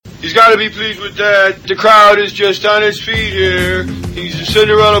He's got to be pleased with that. The crowd is just on its feet here. He's a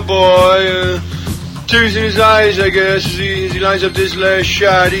Cinderella boy. Tears in his eyes, I guess, as he lines up this last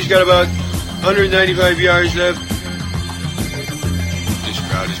shot. He's got about 195 yards left. This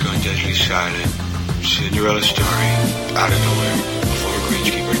crowd is going deadly silent. Cinderella story, out of nowhere, a former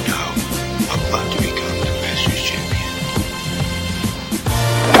greenskeeper now about to become the Masters champion.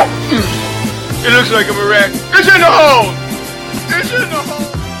 It looks like a wreck. It's in the hole! It's in the hole!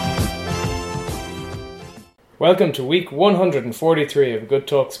 Welcome to week 143 of Good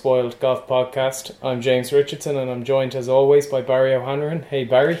Talk Spoiled Golf Podcast. I'm James Richardson and I'm joined as always by Barry O'Hanlon. Hey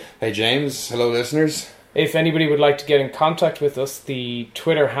Barry. Hey James. Hello listeners. If anybody would like to get in contact with us, the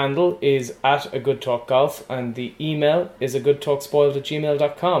Twitter handle is @agoodtalkgolf and the email is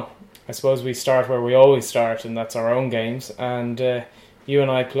agoodtalkspoiled@gmail.com. I suppose we start where we always start, and that's our own games. And you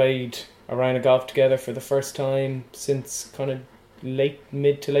and I played a round of golf together for the first time since kind of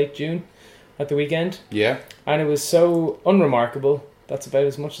mid to late June at the weekend. Yeah. And it was so unremarkable. That's about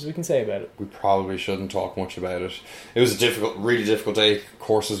as much as we can say about it. We probably shouldn't talk much about it. It was a really difficult day.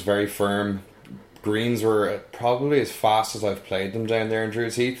 Course was very firm. Greens were probably as fast as I've played them down there in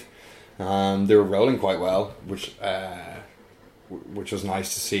Druids Heath. They were rolling quite well, which was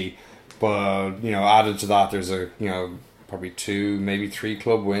nice to see. But added to that, there's probably 2, maybe 3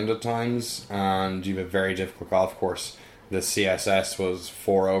 club wind at times, and you have a very difficult golf course. The CSS was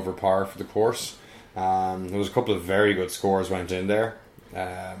 4 over par for the course. There was a couple of very good scores went in there,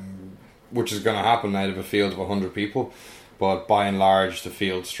 which is going to happen out of a field of 100 people. But by and large, the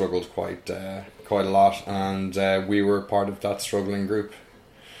field struggled quite a lot, and we were part of that struggling group.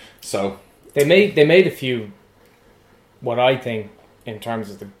 So they made a few, what I think, in terms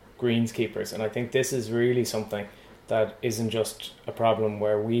of the greenskeepers, and I think this is really something that isn't just a problem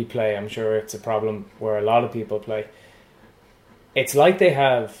where we play. I'm sure it's a problem where a lot of people play. It's like they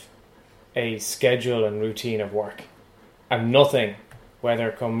have a schedule and routine of work, and nothing, whether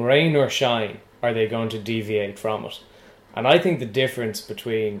come rain or shine, are they going to deviate from it. And I think the difference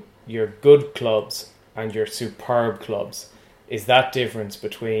between your good clubs and your superb clubs is that difference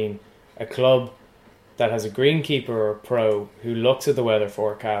between a club that has a greenkeeper or a pro who looks at the weather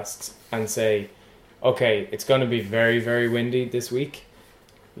forecasts and say, okay, it's going to be very, very windy this week.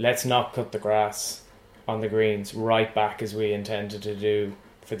 Let's not cut the grass on the greens right back as we intended to do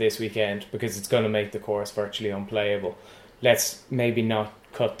for this weekend because it's going to make the course virtually unplayable. Let's maybe not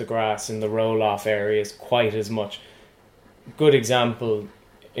cut the grass in the roll-off areas quite as much. Good example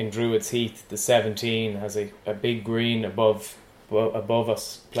in Druids Heath, the 17 has a big green above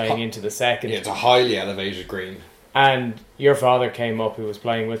us playing into the second. Yeah, it's a highly elevated green. And your father came up, who was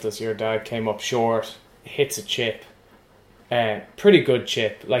playing with us, your dad came up short, hits a chip. Pretty good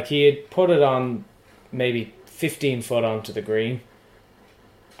chip. Like he had put it on maybe 15 foot onto the green.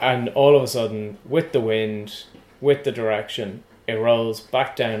 And all of a sudden, with the wind, with the direction, it rolls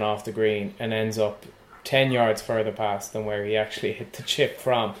back down off the green and ends up 10 yards further past than where he actually hit the chip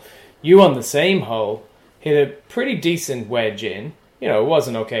from. You on the same hole hit a pretty decent wedge in. It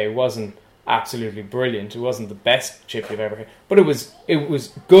wasn't okay, it wasn't absolutely brilliant, it wasn't the best chip you've ever hit, but it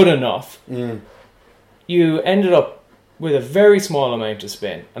was good enough. You ended up with a very small amount of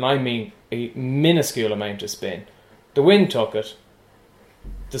spin, and I mean a minuscule amount of spin. The wind took it,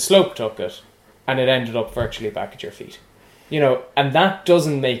 the slope took it, and it ended up virtually back at your feet. And that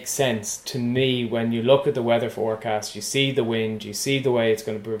doesn't make sense to me when you look at the weather forecast, you see the wind, you see the way it's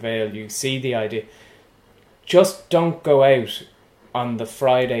going to prevail, you see the idea. Just don't go out on the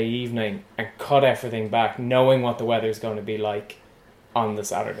Friday evening and cut everything back knowing what the weather's going to be like on the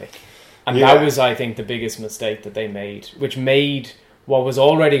Saturday. And that was, I think, the biggest mistake that they made, which made what was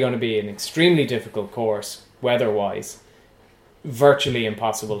already going to be an extremely difficult course, weather-wise, virtually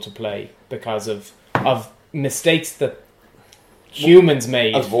impossible to play because of mistakes that humans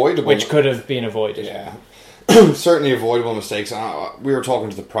made, which could have been avoided. Yeah, certainly avoidable mistakes. We were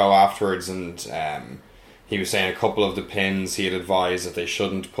talking to the pro afterwards, and he was saying a couple of the pins he had advised that they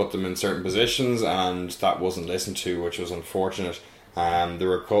shouldn't put them in certain positions, and that wasn't listened to, which was unfortunate. There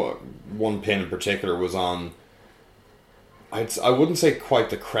were one pin in particular was on, I wouldn't say quite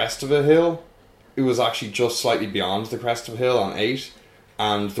the crest of a hill. It was actually just slightly beyond the crest of a hill on 8,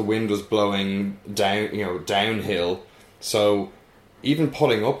 and the wind was blowing down, downhill. So even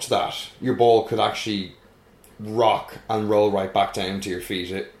putting up to that, your ball could actually rock and roll right back down to your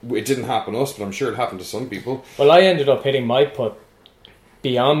feet. It didn't happen to us, but I'm sure it happened to some people. Well, I ended up hitting my putt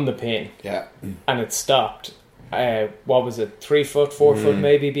beyond the pin. Yeah. And it stopped. What was it? 3 foot, 4 foot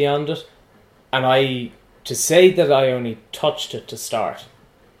maybe beyond it. And to say that I only touched it to start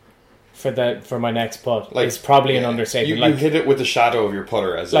for my next putt. Like, it's probably an understatement. You hit it with the shadow of your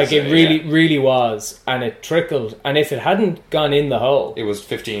putter, as like it really was, and it trickled. And if it hadn't gone in the hole, it was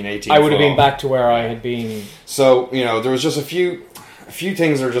 15, 18. I would have been back to where I had been. So there was just a few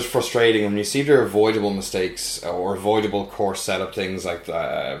things that are just frustrating, and you see their avoidable mistakes or avoidable course setup things like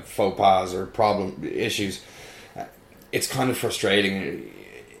faux pas or problem issues. It's kind of frustrating.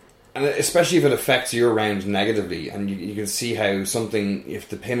 And especially if it affects your round negatively, and you can see how something, if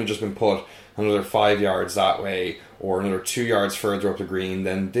the pin had just been put another 5 yards that way or another 2 yards further up the green,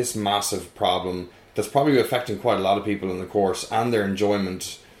 then this massive problem that's probably affecting quite a lot of people in the course and their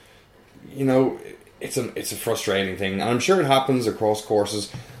enjoyment, it's a frustrating thing. And I'm sure it happens across courses,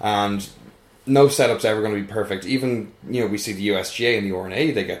 and no setup's ever going to be perfect. Even, we see the USGA and the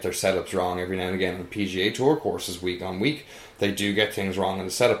RNA, they get their setups wrong every now and again on PGA Tour courses week on week. They do get things wrong in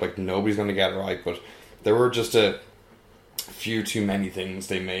the setup, like nobody's going to get it right, but there were just a few too many things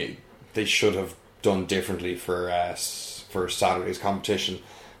they should have done differently for Saturday's competition.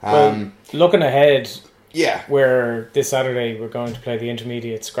 Looking ahead, yeah, where this Saturday we're going to play the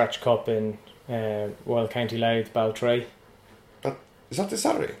Intermediate Scratch Cup in Royal County Louth, Baltray. Is that this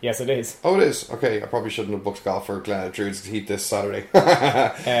Saturday? Yes, it is. Oh, it is. Okay, I probably shouldn't have booked golf for Druids Heath this Saturday.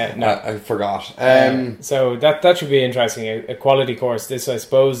 No, I forgot. So that should be interesting. A quality course. This, I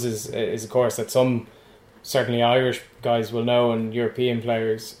suppose, is a course that some, certainly Irish guys will know, and European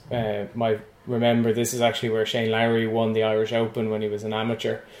players might remember. This is actually where Shane Lowry won the Irish Open when he was an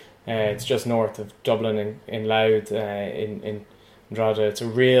amateur. It's just north of Dublin in Louth, in Drogheda. It's a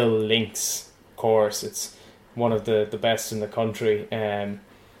real links course. It's one of the best in the country.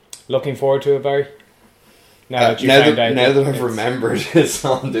 Looking forward to it, Barry. Now that I've remembered it's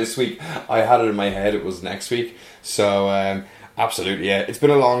on this week, I had it in my head it was next week. So absolutely, yeah. It's been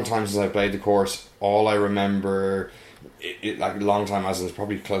a long time since I played the course. All I remember, like a long time, as in it's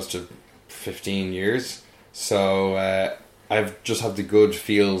probably close to 15 years. So I've just had the good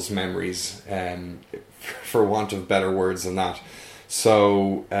feels memories, for want of better words than that.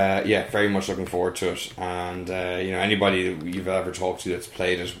 So very much looking forward to it, and anybody that you've ever talked to that's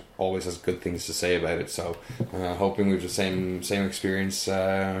played it always has good things to say about it. So hoping we have the same experience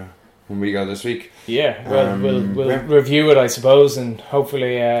when we go this week. Yeah, well, we'll review it, I suppose, and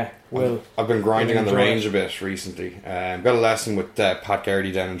hopefully we'll. I've been grinding on the range a bit recently. Got a lesson with Pat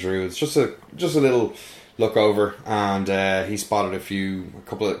Garrity down in Druids, just a little look over, and he spotted a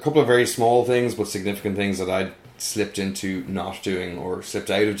couple of very small things but significant things that I'd slipped into not doing or slipped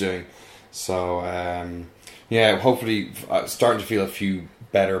out of doing. So hopefully starting to feel a few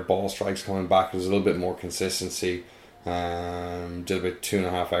better ball strikes coming back. There's a little bit more consistency. Did about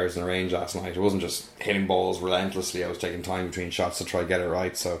 2.5 hours in the range last night. It wasn't just hitting balls relentlessly. I was taking time between shots to try to get it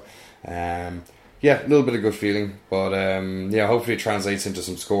right. So a little bit of good feeling, but hopefully it translates into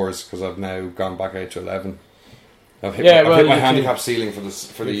some scores, because I've now gone back out to 11. I've hit my handicap ceiling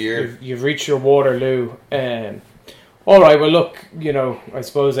for the year. You've reached your Waterloo. All right, well, look, I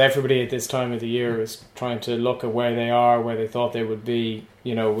suppose everybody at this time of the year is trying to look at where they are, where they thought they would be,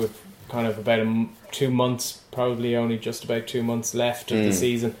 with kind of about 2 months, probably only just about 2 months left of the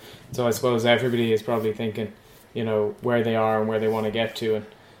season. So I suppose everybody is probably thinking, where they are and where they want to get to. And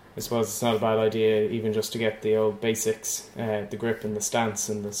I suppose it's not a bad idea even just to get the old basics, the grip and the stance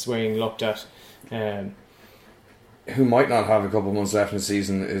and the swing looked at. Who might not have a couple of months left in the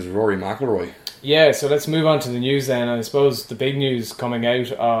season is Rory McIlroy. Yeah, so let's move on to the news then. I suppose the big news coming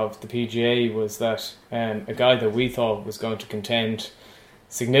out of the PGA was that a guy that we thought was going to contend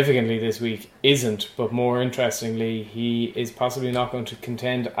significantly this week isn't, but more interestingly, he is possibly not going to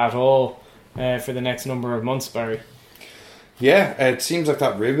contend at all for the next number of months, Barry. Yeah, it seems like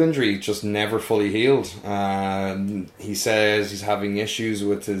that rib injury just never fully healed. He says he's having issues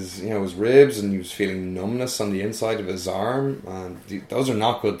with his ribs, and he was feeling numbness on the inside of his arm. And those are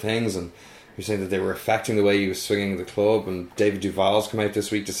not good things, and he was saying that they were affecting the way he was swinging the club. And David Duval's come out this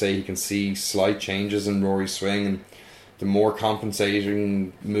week to say he can see slight changes in Rory's swing, and the more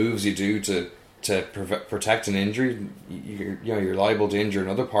compensating moves you do to protect an injury, you're liable to injure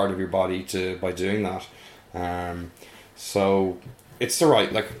another part of your body by doing that. So it's the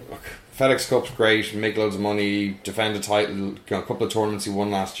right, look, FedEx Cup's great, make loads of money, defend a title, a couple of tournaments he won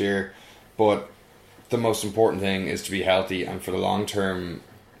last year, but the most important thing is to be healthy and for the long term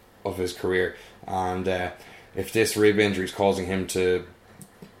of his career. And if this rib injury is causing him to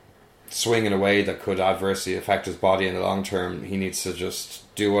swing in a way that could adversely affect his body in the long term, he needs to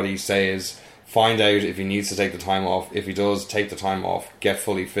just do what he says, find out if he needs to take the time off. If he does, take the time off, get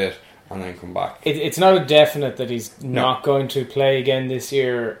fully fit, and then come back. It's not a definite that he's not going to play again this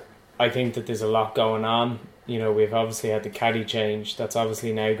year. I think that there's a lot going on. we've obviously had the caddy change. That's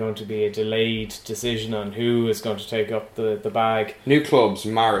obviously now going to be a delayed decision on who is going to take up the bag. New clubs,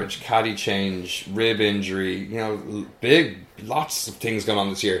 marriage, caddy change, rib injury, lots of things going on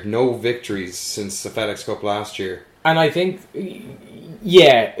this year. No victories since the FedEx Cup last year. And I think,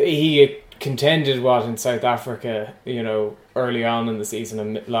 he contended in South Africa, early on in the season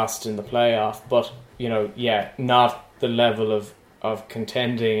and lost in the playoff. But, not the level of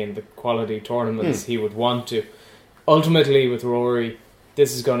contending in the quality tournaments he would want to. Ultimately, with Rory,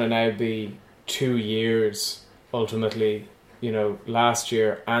 this is going to now be 2 years, ultimately, last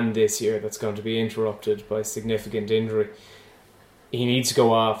year and this year, that's going to be interrupted by significant injury. He needs to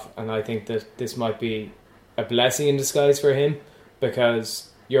go off, and I think that this might be a blessing in disguise for him,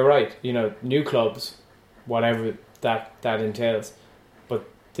 because you're right, new clubs, whatever that entails, but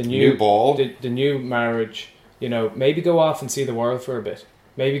the new ball, the new marriage, maybe go off and see the world for a bit.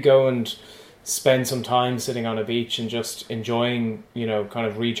 Maybe go and spend some time sitting on a beach and just enjoying, kind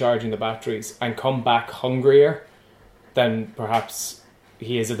of recharging the batteries, and come back hungrier than perhaps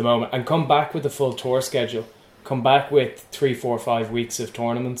he is at the moment, and come back with a full tour schedule. Come back with 3, 4, 5 weeks of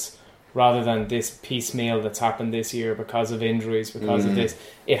tournaments, rather than this piecemeal that's happened this year because of injuries, because of this.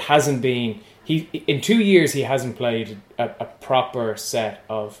 It hasn't been... in 2 years, he hasn't played a proper set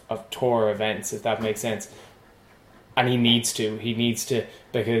of tour events, if that makes sense. And he needs to,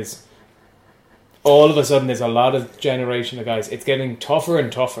 because all of a sudden there's a lot of generation of guys. It's getting tougher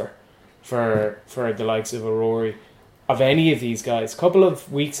and tougher for the likes of a Rory, of any of these guys. A couple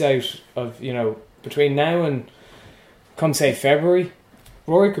of weeks out of, between now and, come say February,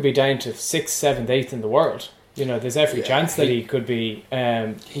 Rory could be down to 6th, 7th, 8th in the world. There's every chance that he could be...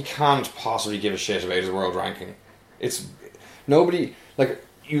 he can't possibly give a shit about his world ranking. It's... Nobody...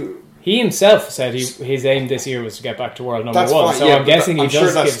 He himself said his aim this year was to get back to world number one. Fine, so I'm guessing he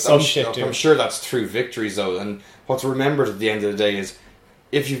does give some shit to it. I'm sure that's through victories, though. And what's remembered at the end of the day is,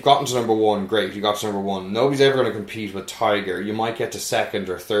 if you've gotten to number one, great, you got to number one. Nobody's ever going to compete with Tiger. You might get to 2nd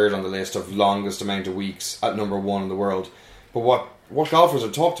or 3rd on the list of longest amount of weeks at number one in the world. But what golfers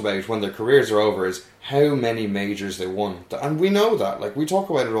have talked about when their careers are over is how many majors they won. And we know that. We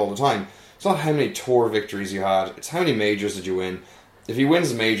talk about it all the time. It's not how many tour victories you had. It's how many majors did you win. If he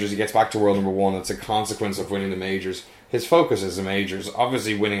wins the majors, he gets back to world number one. It's a consequence of winning the majors. His focus is the majors.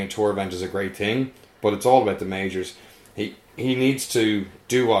 Obviously, winning a tour event is a great thing, but it's all about the majors. He needs to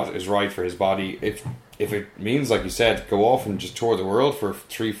do what is right for his body. If it means, like you said, go off and just tour the world for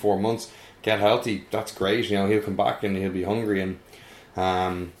 3-4 months, get healthy, that's great. He'll come back and he'll be hungry. And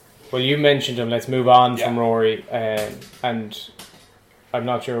well, you mentioned him. Let's move on from Rory, and I'm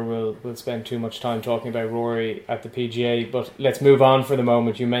not sure we'll spend too much time talking about Rory at the PGA, but let's move on for the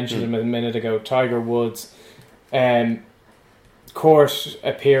moment. You mentioned him a minute ago, Tiger Woods. Court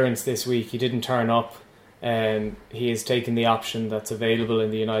appearance this week. He didn't turn up. He has taken the option that's available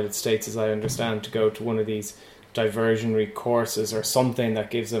in the United States, as I understand, to go to one of these diversionary courses or something that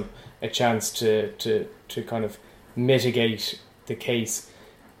gives him a chance to kind of mitigate the case.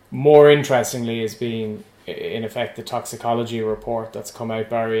 More interestingly is being, in effect, the toxicology report that's come out,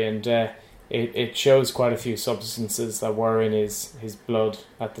 Barry, and it shows quite a few substances that were in his blood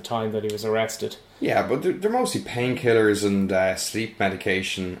at the time that he was arrested. Yeah, but they're mostly painkillers and sleep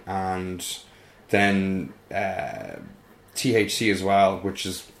medication, and then THC as well, which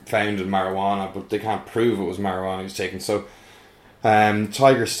is found in marijuana, but they can't prove it was marijuana he's taken. So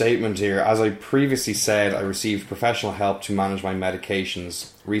Tiger's statement here: as I previously said, I received professional help to manage my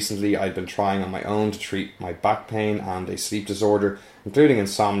medications. Recently, I'd been trying on my own to treat my back pain and a sleep disorder, including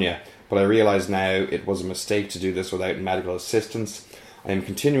insomnia, but I realise now it was a mistake to do this without medical assistance. I am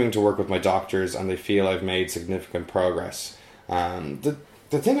continuing to work with my doctors, and they feel I've made significant progress.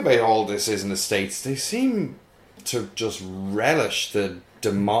 The thing about all this is, in the States, they seem to just relish the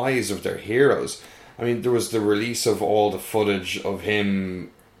demise of their heroes. I mean, there was the release of all the footage of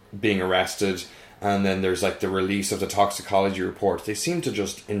him being arrested, and then there's the release of the toxicology report. They seem to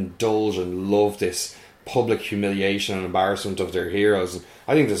just indulge and love this public humiliation and embarrassment of their heroes. And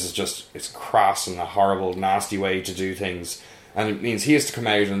I think this is it's crass and a horrible, nasty way to do things. And it means he has to come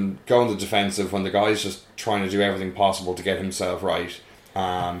out and go on the defensive when the guy's just trying to do everything possible to get himself right.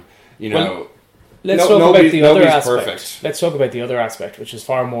 Let's talk about the other aspect. Perfect. Let's talk about the other aspect, which is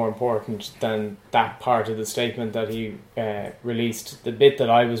far more important than that part of the statement that he released. The bit that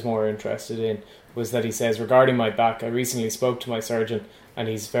I was more interested in was that he says, regarding my back, I recently spoke to my surgeon and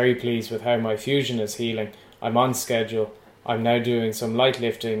he's very pleased with how my fusion is healing. I'm on schedule. I'm now doing some light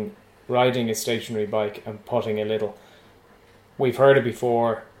lifting, riding a stationary bike and putting a little. We've heard it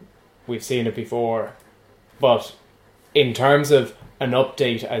before. We've seen it before. But in terms of an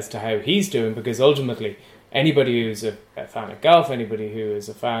update as to how he's doing, because ultimately anybody who's a fan of golf, anybody who is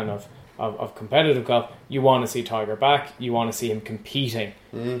a fan of competitive golf, you want to see Tiger back. You want to see him competing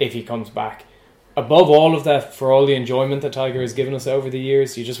if he comes back. Above all of that, for all the enjoyment that Tiger has given us over the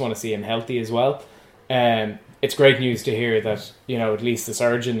years, you just want to see him healthy as well. It's great news to hear that, at least the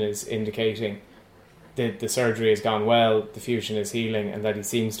surgeon is indicating that the surgery has gone well, the fusion is healing, and that he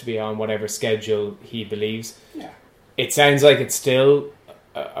seems to be on whatever schedule he believes. Yeah. It sounds like it's still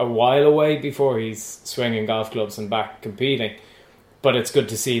a while away before he's swinging golf clubs and back competing, but it's good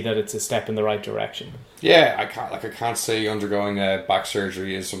to see that it's a step in the right direction. Yeah, I can't say undergoing back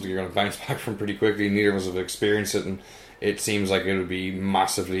surgery is something you're going to bounce back from pretty quickly. Neither of us have experienced it, and it seems like it would be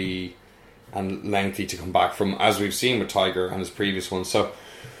massively and lengthy to come back from, as we've seen with Tiger and his previous ones. So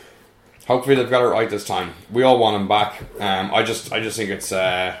hopefully they've got it right this time. We all want him back. I just think it's.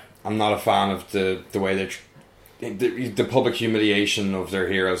 I'm not a fan of the way the public humiliation of their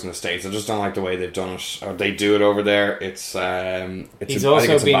heroes in the States. I just don't like the way they've done it, or they do it over there. He's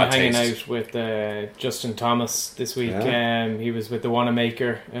also been hanging out with Justin Thomas this week. Yeah. He was with the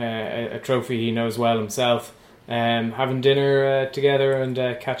Wanamaker, a trophy he knows well himself. Having dinner together and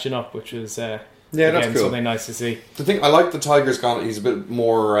catching up, which was again, that's cool. Something nice to see. The thing I like, the Tiger's gone. He's a bit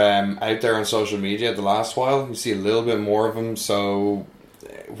more out there on social media the last while. You see a little bit more of him. So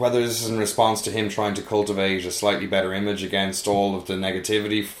whether this is in response to him trying to cultivate a slightly better image against all of the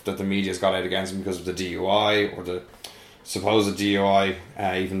negativity that the media's got out against him because of the DUI or the supposed DUI,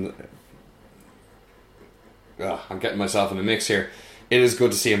 I'm getting myself in a mix here. It is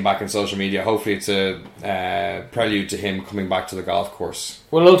good to see him back in social media. Hopefully it's a prelude to him coming back to the golf course.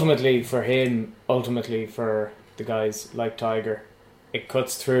 Well, ultimately for the guys like Tiger, it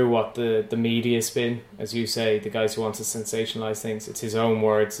cuts through what the media spin, as you say, the guys who want to sensationalise things. It's his own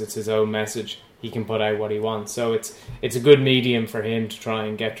words, it's his own message. He can put out what he wants. So it's a good medium for him to try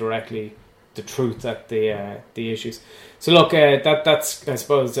and get directly the truth at the issues. So look, that's I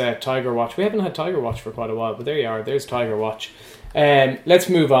suppose Tiger Watch. We haven't had Tiger Watch for quite a while, but there you are. There's Tiger Watch. Let's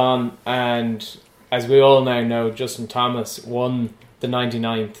move on. And as we all now know, Justin Thomas won the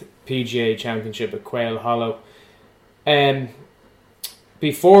 99th PGA Championship at Quail Hollow.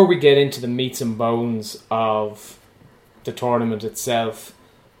 Before we get into the meats and bones of the tournament itself,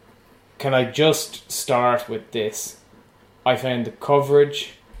 can I just start with this? I found the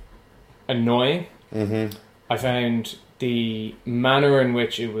coverage annoying. Mm-hmm. I found the manner in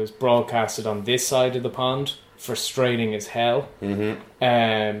which it was broadcasted on this side of the pond frustrating as hell.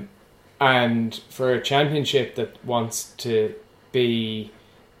 Mm-hmm. And for a championship that wants to be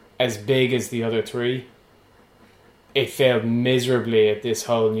as big as the other three, it failed miserably at this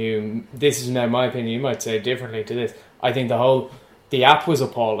whole new... This is now my opinion, you might say differently to this. I think the app was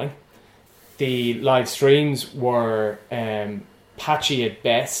appalling. The live streams were patchy at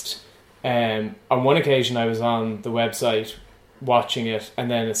best. On one occasion I was on the website watching it,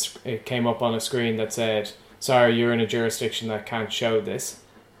 and then it came up on a screen that said, sorry, you're in a jurisdiction that can't show this.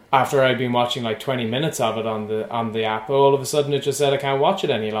 After I'd been watching like 20 minutes of it on the app, all of a sudden it just said I can't watch it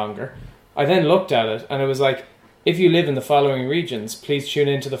any longer. I then looked at it and it was like, if you live in the following regions, please tune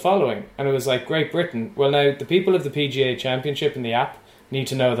into the following. And it was like, Great Britain. Well, now, the people of the PGA Championship in the app need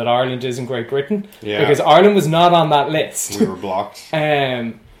to know that Ireland isn't Great Britain. Yeah. Because Ireland was not on that list. We were blocked.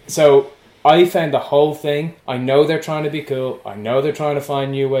 So I found the whole thing, I know they're trying to be cool. I know they're trying to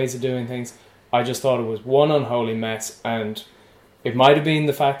find new ways of doing things. I just thought it was one unholy mess. And it might have been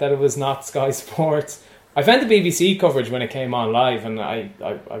the fact that it was not Sky Sports. I found the BBC coverage when it came on live, and I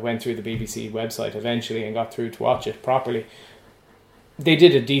went through the BBC website eventually and got through to watch it properly. They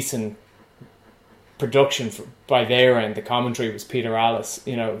did a decent production by their end. The commentary was Peter Alice,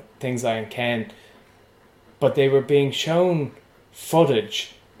 things like Ken. But they were being shown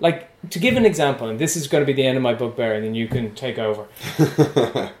footage. Like, to give an example, and this is going to be the end of my bugbear and then you can take over.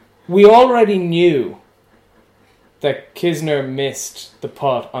 We already knew that Kisner missed the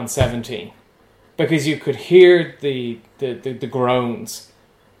putt on 17. Because you could hear the groans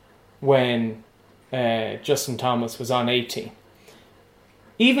when Justin Thomas was on 18.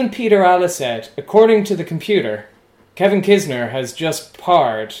 Even Peter Alice said, according to the computer, Kevin Kisner has just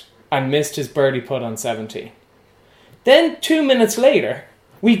parred and missed his birdie putt on 17. Then 2 minutes later,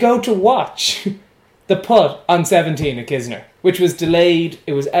 we go to watch the putt on 17 at Kisner, which was delayed,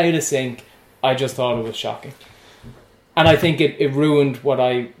 it was out of sync. I just thought it was shocking. And I think it ruined what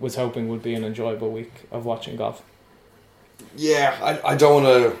I was hoping would be an enjoyable week of watching golf. Yeah, I don't want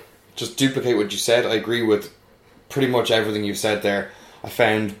to just duplicate what you said. I agree with pretty much everything you've said there. I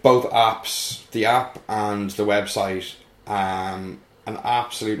found both apps, the app and the website, an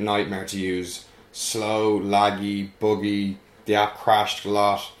absolute nightmare to use. Slow, laggy, buggy. The app crashed a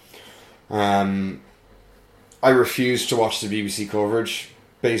lot. I refused to watch the BBC coverage,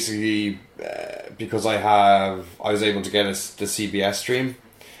 basically because I was able to get the CBS stream,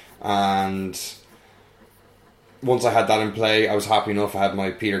 and once I had that in play, I was happy enough. I had my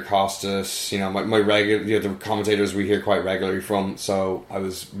Peter Costas, my regular, the commentators we hear quite regularly from, so I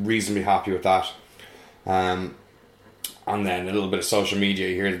was reasonably happy with that. And then a little bit of social media,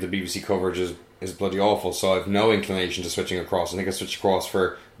 you hear that the BBC coverage is bloody awful, so I have no inclination to switching across. I think I switched across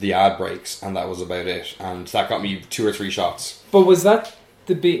for the ad breaks, and that was about it. And that got me 2 or 3 shots. But was that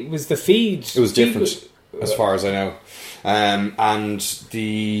was the feed? It was different, as far as I know. And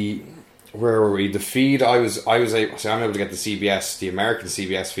the... Where were we? The feed, I'm able to get the CBS, the American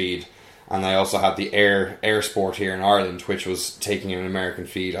CBS feed, and I also had the Air Sport here in Ireland, which was taking an American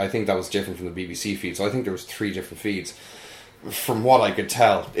feed. I think that was different from the BBC feed, so I think there was 3 different feeds. From what I could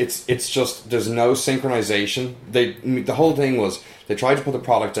tell, it's just, there's no synchronization. The whole thing was, they tried to put the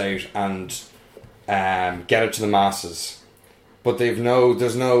product out and get it to the masses, but there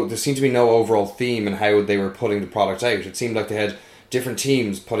seemed to be no overall theme in how they were putting the product out. It seemed like they had different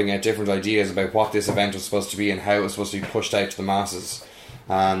teams putting out different ideas about what this event was supposed to be and how it was supposed to be pushed out to the masses.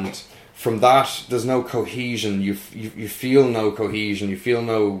 And from that, there's no cohesion. You feel no cohesion. You feel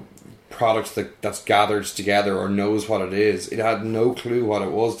no product that's gathered together or knows what it is. It had no clue what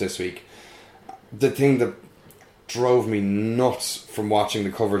it was this week. The thing that drove me nuts from watching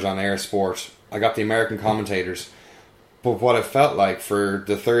the coverage on Air Sport, I got the American commentators, but what it felt like for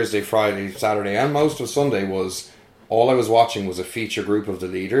the Thursday, Friday, Saturday and most of Sunday was all I was watching was a feature group of the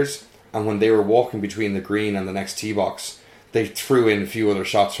leaders, and when they were walking between the green and the next tee box, they threw in a few other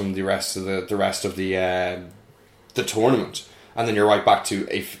shots from the rest of the tournament, and then you're right back to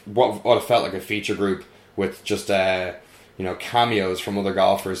what felt like a feature group with just cameos from other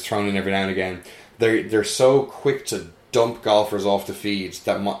golfers thrown in every now and again. They're so quick to dump golfers off the feeds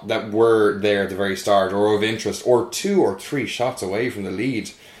that were there at the very start or of interest, or 2 or 3 shots away from the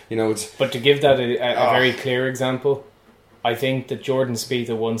lead. But to give that a very clear example, I think that Jordan Spieth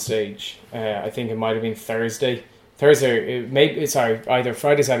at one stage, I think it might have been either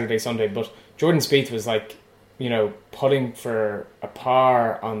Friday, Saturday, Sunday, but Jordan Spieth was putting for a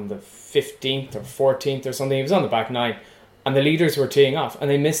par on the 15th or 14th or something. He was on the back 9, and the leaders were teeing off, and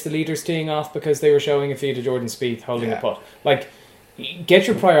they missed the leaders teeing off because they were showing a feed of Jordan Spieth holding a putt. Get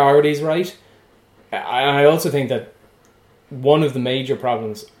your priorities right. I also think that one of the major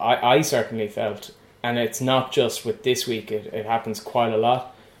problems I certainly felt, and it's not just with this week, it happens quite a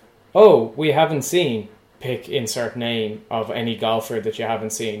lot. Oh, we haven't seen, pick insert name of any golfer that you haven't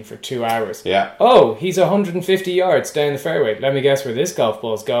seen for 2 hours. Yeah. Oh, he's 150 yards down the fairway. Let me guess where this golf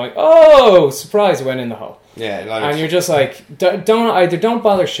ball's going. Oh, surprise, it went in the hole. Yeah. And you're just like, don't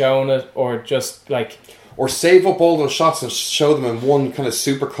bother showing it, or just or save up all those shots and show them in one kind of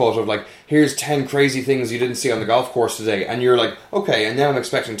supercut of here's 10 crazy things you didn't see on the golf course today, and you're like, okay, and now I'm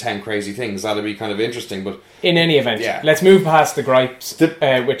expecting 10 crazy things. That'd be kind of interesting. But in any event, let's move past the gripes,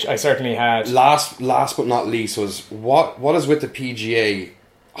 which I certainly had. Last but not least was what is with the PGA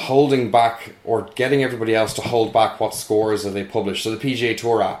holding back or getting everybody else to hold back what scores that they publish. So the PGA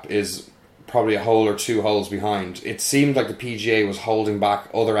Tour app is probably a hole or 2 holes behind. It seemed like the PGA was holding back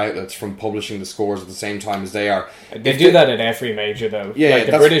other outlets from publishing the scores at the same time as they are. They do that at every major, though. Yeah,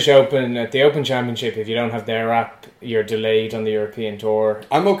 the British Open, at the Open Championship, if you don't have their app, you're delayed on the European Tour.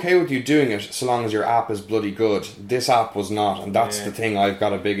 I'm okay with you doing it so long as your app is bloody good. This app was not, and that's the thing I've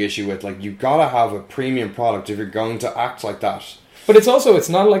got a big issue with. You've got to have a premium product if you're going to act like that. But it's not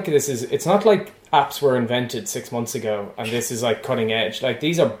like apps were invented 6 months ago and this is cutting edge.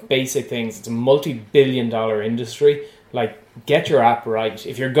 These are basic things. It's a multi-billion-dollar industry. Get your app right.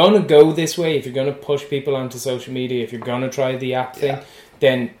 If you're going to go this way, if you're going to push people onto social media, if you're going to try the app thing,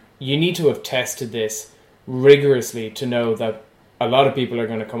 then you need to have tested this rigorously to know that a lot of people are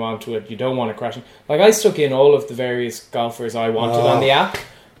going to come onto it. You don't want to crash it. I stuck in all of the various golfers I wanted on the app,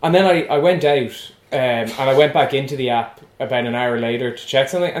 and then I went out and I went back into the app about an hour later to check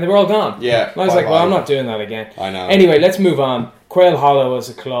something, and they were all gone. Yeah. And I was well, I'm not doing that again. I know. Anyway, let's move on. Quail Hollow as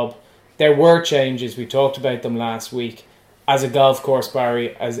a club. There were changes. We talked about them last week. As a golf course,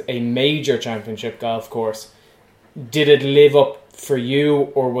 Barry, as a major championship golf course, did it live up for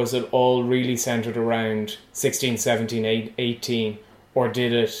you, or was it all really centred around 16, 17, 18, or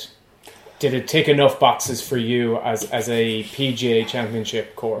did it tick enough boxes for you as a PGA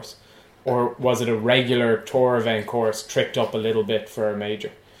Championship course? Or was it a regular tour event course tricked up a little bit for a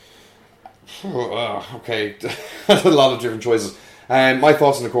major? Okay, a lot of different choices. My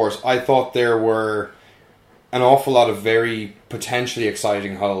thoughts on the course. I thought there were an awful lot of very potentially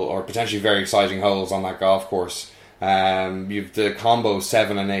exciting holes on that golf course. You've the combo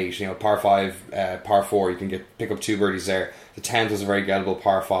 7 and 8. You know, par 5, par 4. You can pick up 2 birdies there. The 10th was a very gettable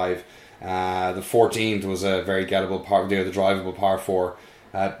par 5. The 14th was a very gettable par. The drivable par 4.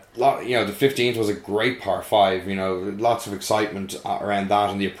 You know, the 15th was a great par 5. You know, lots of excitement around that,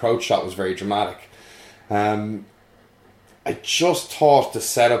 and the approach shot was very dramatic. I just thought the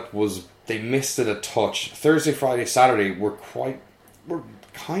setup was, they missed it a touch. Thursday, Friday, Saturday were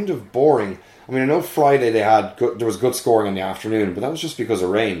kind of boring. I mean, I know Friday there was good scoring in the afternoon, but that was just because of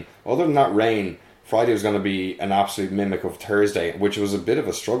rain. Other than that rain, Friday was going to be an absolute mimic of Thursday, which was a bit of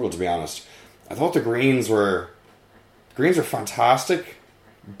a struggle, to be honest. I thought the greens were fantastic,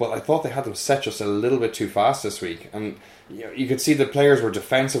 but I thought they had them set just a little bit too fast this week. And you know, you could see the players were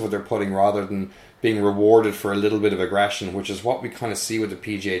defensive with their putting rather than being rewarded for a little bit of aggression, which is what we kind of see with the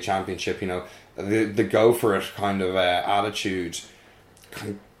PGA Championship. You know, the go for it kind of attitude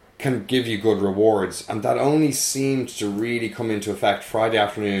can give you good rewards, and that only seemed to really come into effect Friday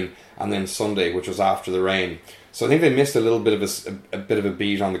afternoon and then Sunday, which was after the rain. So I think they missed a little bit of a bit of a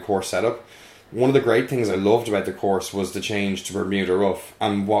beat on the course setup. One of the great things I loved about the course was the change to Bermuda rough,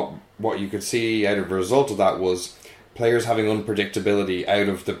 and what you could see out of the result of that was players having unpredictability out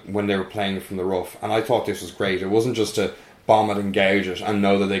of when they were playing from the rough. And I thought this was great. It wasn't just to bomb it and gouge it and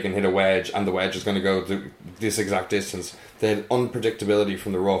know that they can hit a wedge and the wedge is going to go this exact distance. They had unpredictability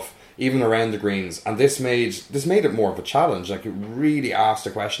from the rough, even around the greens, and this made it more of a challenge. Like, it really asked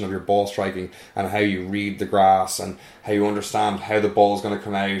a question of your ball striking and how you read the grass and how you understand how the ball is going to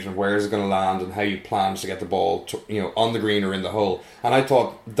come out and where is it going to land and how you plan to get the ball to, you know, on the green or in the hole. And I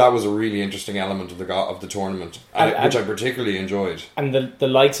thought that was a really interesting element of the tournament, which I particularly enjoyed. And the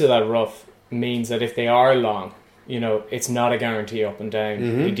likes of that rough means that if they are long, you know, it's not a guarantee up and down.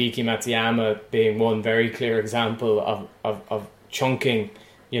 Hideki Matsuyama being one very clear example of chunking.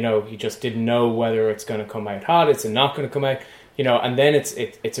 You know, he just didn't know whether it's going to come out hot, it's not going to come out, you know, and then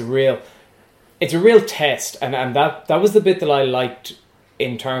it's a real test, and that was the bit that I liked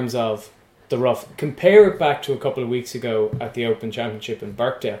in terms of the rough. Compare it back to a couple of weeks ago at the Open Championship in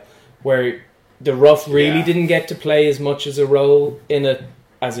Birkdale, where the rough really didn't get to play as much as a role in it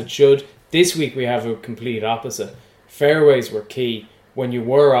as it should. This week we have a complete opposite. Fairways were key. When you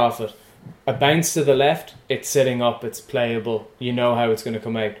were off it, a bounce to the left, it's sitting up, it's playable, you know how it's going to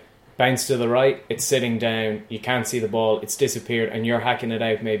come out. Bounce to the right, it's sitting down, you can't see the ball, it's disappeared, and you're hacking it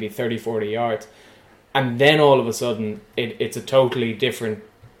out maybe 30-40 yards. And then all of a sudden it's a totally different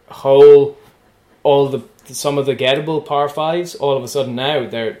hole. Some of the gettable par 5s, all of a sudden now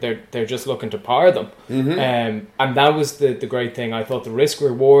they're just looking to par them. And that was the great thing. I thought the risk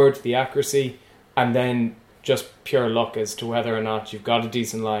reward, the accuracy, and then just pure luck as to whether or not you've got a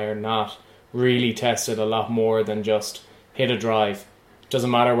decent lie or not, really tested a lot more than just hit a drive.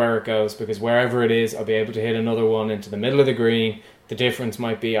 Doesn't matter where it goes, because wherever it is, I'll be able to hit another one into the middle of the green. The difference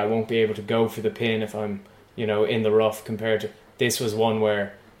might be I won't be able to go for the pin if I'm, you know, in the rough, compared to this was one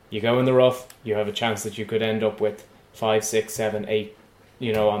where you go in the rough, you have a chance that you could end up with 5, 6, 7, 8,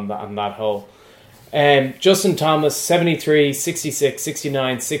 you know, on that hole. Justin Thomas, 73, 66,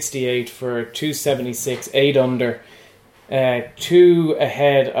 69, 68 for 276, 8 under. 2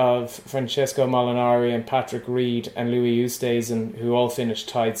 ahead of Francesco Molinari and Patrick Reed and Louis Oosthuizen, who all finished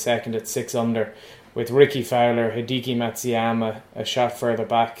tied second at 6 under, with Ricky Fowler, Hideki Matsuyama a shot further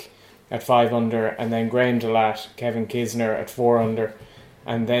back at 5 under, and then Graham Delat, Kevin Kisner at 4 under.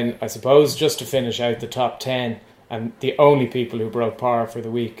 And then, I suppose, just to finish out the top 10, and the only people who broke par for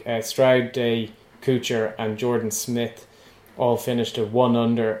the week, Stroud, Day, Kuchar and Jordan Smith all finished at 1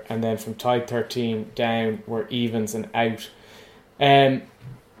 under, and then from tied 13 down were evens and out. The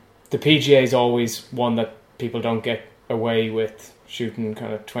PGA is always one that people don't get away with shooting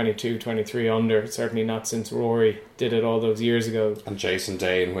kind of 22, 23 under, certainly not since Rory did it all those years ago. And Jason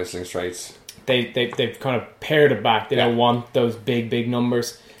Day in Whistling Straits. They've kind of pared it back. They don't want those big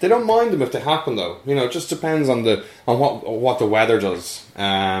numbers. They don't mind them if they happen, though. You know, it just depends on what the weather does.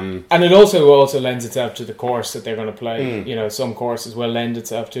 And it also lends itself to the course that they're going to play. You know, some courses will lend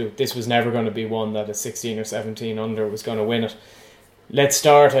itself to. This was never going to be one that a 16 or 17 under was going to win it. Let's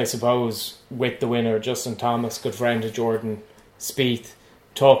start, I suppose, with the winner, Justin Thomas, good friend of Jordan Spieth,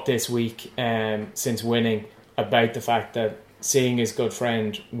 talked this week since winning about the fact that seeing his good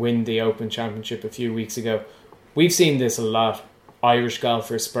friend win the Open Championship a few weeks ago. We've seen this a lot. Irish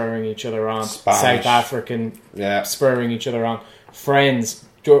golfers spurring each other on, South African spurring each other on, friends,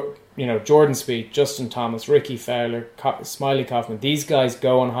 you know, Jordan Spieth, Justin Thomas, Ricky Fowler, Smiley Kaufman. These guys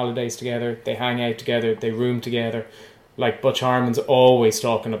go on holidays together, they hang out together, they room together. Like Butch Harmon's always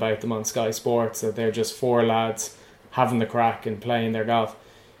talking about them on Sky Sports, that they're just 4 lads having the crack and playing their golf.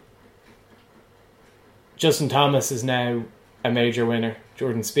 Justin Thomas is now a major winner.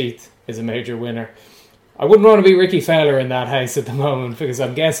 Jordan Spieth is a major winner. I wouldn't want to be Ricky Fowler in that house at the moment, because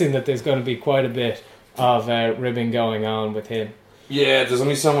I'm guessing that there's going to be quite a bit of ribbing going on with him. Yeah, there's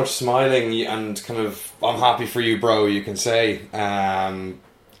only so much smiling and kind of, I'm happy for you, bro, you can say. Never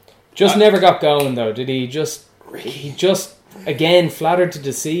got going, though, did he? He just, again, flattered to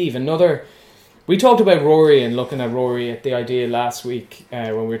deceive. We talked about Rory and looking at Rory at the idea last week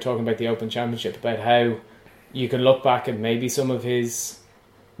when we were talking about the Open Championship, about how you can look back at maybe some of his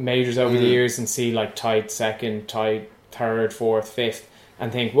majors over the years and see like tied second, tied third, fourth, fifth,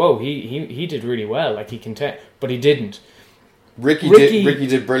 and think, whoa, he did really well, like he can but he didn't. Ricky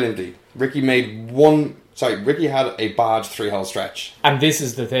did brilliantly. Ricky had a bad 3-hole stretch, and this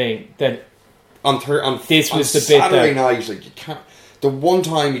is the thing that on Saturday night, like, you can't. The one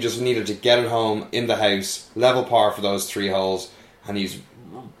time you just needed to get it home in the house, level par for those 3 holes, and he's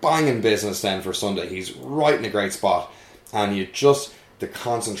banging business then for Sunday. He's right in a great spot, and the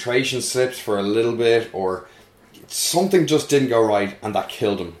concentration slips for a little bit, or something just didn't go right, and that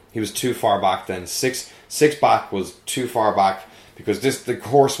killed him. He was too far back then. Six back was too far back, because the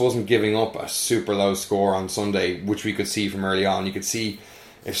course wasn't giving up a super low score on Sunday, which we could see from early on. You could see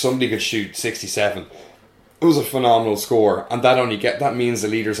if somebody could shoot 67, it was a phenomenal score, and that means the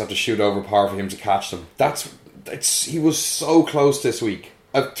leaders have to shoot over par for him to catch them. He was so close this week.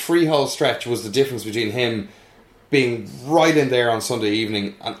 A 3-hole stretch was the difference between him being right in there on Sunday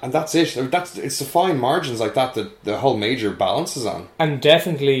evening, and that's it. It's the fine margins like that the whole major balances on. And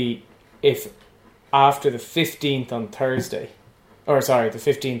definitely, if after the 15th on Thursday, the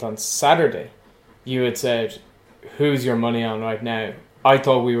 15th on Saturday, you had said, who's your money on right now? I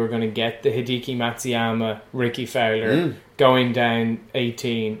thought we were going to get the Hideki Matsuyama, Ricky Fowler going down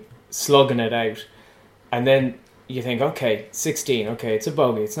 18, slugging it out. And then you think, okay, 16, okay, it's a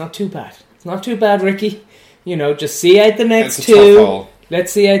bogey. It's not too bad. It's not too bad, Ricky. Just see out the next 2.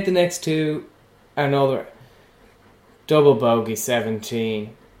 Let's see out the next 2. Another double bogey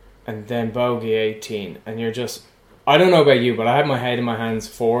 17, and then bogey 18. And you're just, I don't know about you, but I had my head in my hands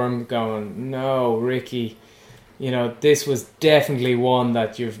for him going, no, Ricky, this was definitely one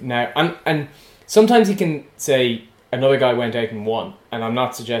that you've now... And sometimes you can say another guy went out and won, and I'm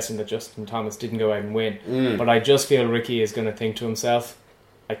not suggesting that Justin Thomas didn't go out and win, but I just feel Ricky is going to think to himself,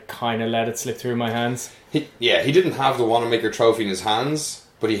 I kind of let it slip through my hands. He didn't have the Wanamaker trophy in his hands,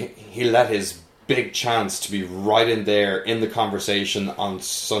 but he let his big chance to be right in there in the conversation on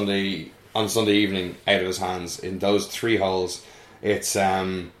Sunday evening out of his hands in those 3 holes. It's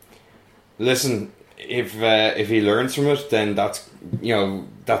listen, if he learns from it, then that's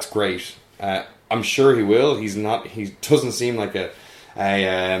great. I'm sure he will. He doesn't seem like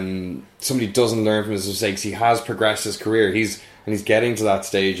somebody doesn't learn from his mistakes. He has progressed his career. He's getting to that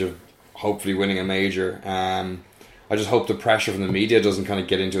stage of hopefully winning a major. I just hope the pressure from the media doesn't kind of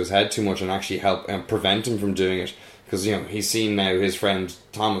get into his head too much and actually help prevent him from doing it, because he's seen now his friend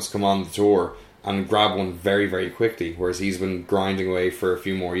Thomas come on the tour and grab one very, very quickly, whereas he's been grinding away for a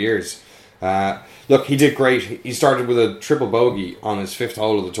few more years. Look, he did great. He started with a triple bogey on his 5th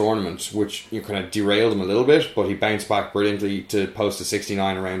hole of the tournament, which kind of derailed him a little bit, but he bounced back brilliantly to post a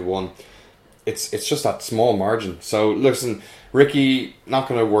 69 in round 1. It's just that small margin. So listen, Ricky, not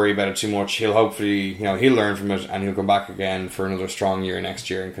going to worry about it too much. He'll hopefully, he'll learn from it, and he'll come back again for another strong year next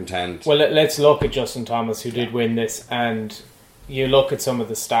year and contend. Well, let's look at Justin Thomas, who did win this, and you look at some of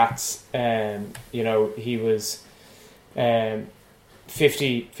the stats. He was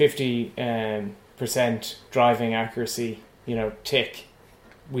 50% driving accuracy, tick.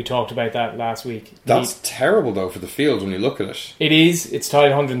 We talked about that last week. That's terrible, though, for the field when you look at it. It is. It's tied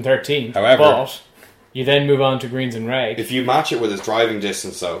 113. However, but you then move on to greens and reg. If you match it with his driving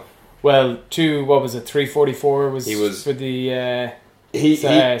distance, though. Well, 344 was for the... He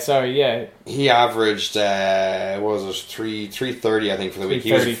averaged, 330, I think, for the week.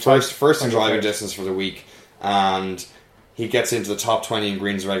 He was first in driving distance for the week, and he gets into the top 20 in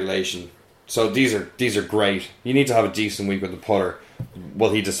greens regulation. So these are great. You need to have a decent week with the putter.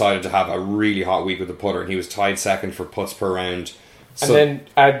 Well, he decided to have a really hot week with the putter, and he was tied second for putts per round. So, and then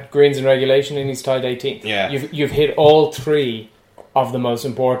add greens and regulation, and he's tied 18th. Yeah, you've hit all 3 of the most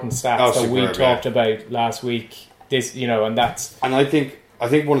important stats that we talked about last week. And that's. And I think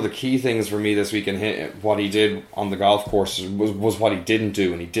one of the key things for me this week and what he did on the golf course was what he didn't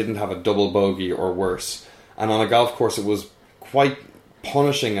do, and he didn't have a double bogey or worse. And on a golf course, it was quite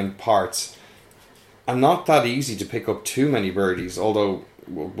punishing in parts, and not that easy to pick up too many birdies. Although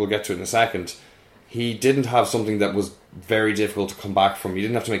we'll get to it in a second. He didn't have something that was very difficult to come back from. He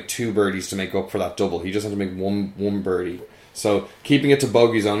didn't have to make 2 birdies to make up for that double. He just had to make one birdie. So keeping it to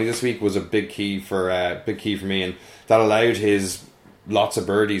bogeys only this week was a big key for me, and that allowed his lots of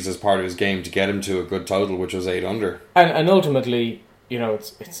birdies as part of his game to get him to a good total, which was 8 under. And ultimately, you know,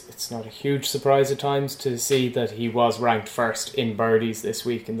 it's not a huge surprise at times to see that he was ranked first in birdies this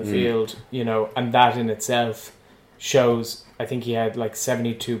week in the field, you know, and that in itself shows. I think he had like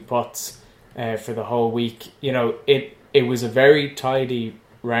 72 putts for the whole week. You know, it was a very tidy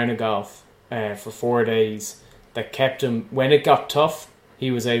round of golf for 4 days that kept him. When it got tough,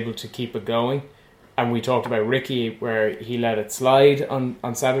 he was able to keep it going. And we talked about Ricky, where he let it slide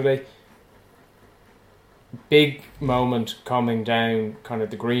on Saturday. Big moment coming down kind of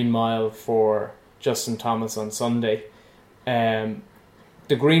the Green Mile for Justin Thomas on Sunday.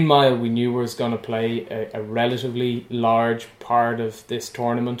 The Green Mile we knew was going to play a relatively large part of this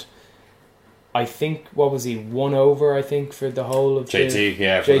tournament. I think, what was he, 1 over, I think, for the whole of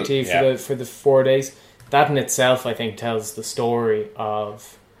JT for the 4 days. That in itself, I think, tells the story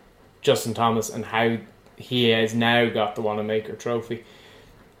of Justin Thomas and how he has now got the Wanamaker Trophy.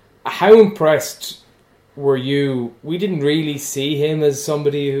 How impressed were you? We didn't really see him as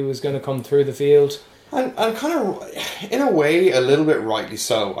somebody who was going to come through the field. And kind of, in a way, a little bit rightly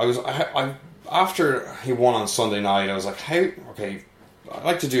so. I after he won on Sunday night, I was like, I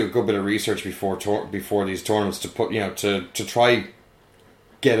like to do a good bit of research before these tournaments to put, you know, to try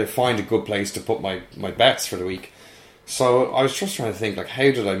find a good place to put my bets for the week. So I was just trying to think, like, how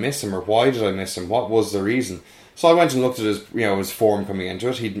did I miss him, or why did I miss him? What was the reason? So I went and looked at his form coming into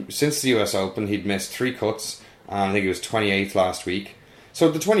it. Since the US Open, he'd missed 3 cuts, and I think he was 28th last week. So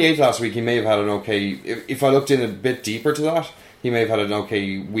the 28th last week, he may have had an okay. If I looked in a bit deeper to that, he may have had an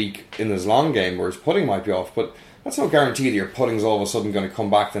okay week in his long game, where his putting might be off. But that's no guarantee that your putting's all of a sudden going to come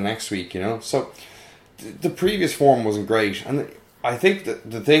back the next week, you know. So the previous form wasn't great, and I think that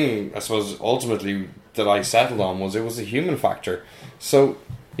the thing, I suppose, ultimately that I settled on was it was the human factor. So,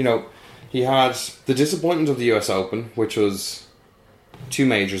 you know, he had the disappointment of the US Open, which was 2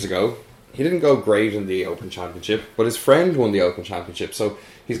 majors ago. He didn't go great in the Open Championship, but his friend won the Open Championship. So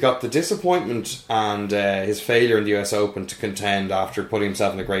he's got the disappointment and his failure in the US Open to contend after putting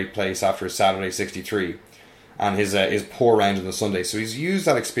himself in a great place after his Saturday 63 and his poor round on the Sunday. So he's used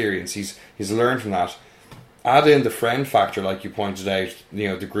that experience. He's learned from that. Add in the friend factor, like you pointed out, you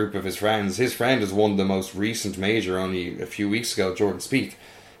know, the group of his friends. His friend has won the most recent major only a few weeks ago, Jordan Spieth.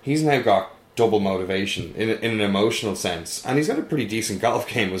 He's now got double motivation in an emotional sense, and he's got a pretty decent golf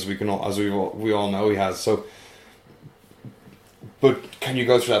game, as we all know he has. So, but can you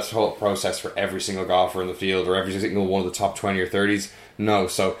go through that whole process for every single golfer in the field, or every single one of the top 20 or 30s? No.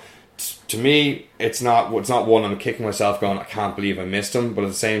 So to me, it's not one I'm kicking myself going, I can't believe I missed him, but at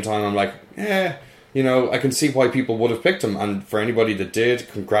the same time I'm like, you know, I can see why people would have picked him, and for anybody that did,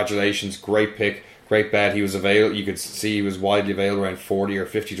 congratulations, great pick, great bet. He was available. You could see he was widely available around 40 or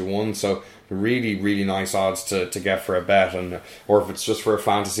 50 to 1. So really, really nice odds to get for a bet, or if it's just for a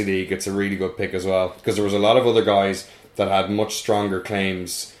fantasy league, it's a really good pick as well, because there was a lot of other guys that had much stronger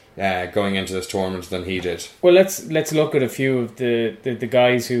claims going into this tournament than he did. Well, let's look at a few of the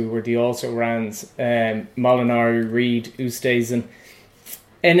guys who were the also-rans. Molinari, Reed, Oosthuizen.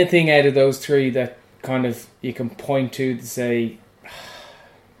 Anything out of those 3 that kind of you can point to say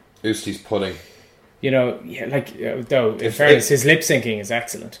Oosthuizen's putting, you know, yeah, like, though in fairness, his lip syncing is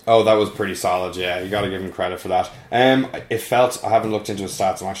excellent. Oh, that was pretty solid. Yeah, you got to give him credit for that. It felt, I haven't looked into his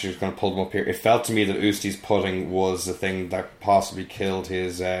stats, I'm actually just going to pull them up here. It felt to me that Oosthuizen's putting was the thing that possibly killed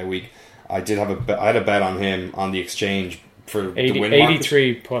his week. I had a bet on him on the exchange for the win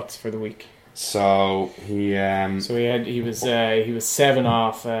 83 putts for the week. So he was 7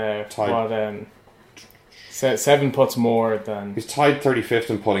 off. 7 putts more than... He's tied 35th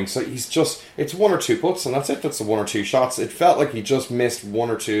in putting, so it's 1 or 2 putts, and that's it. That's the 1 or 2 shots. It felt like he just missed 1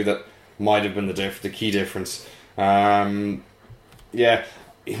 or 2 that might have been the key difference. When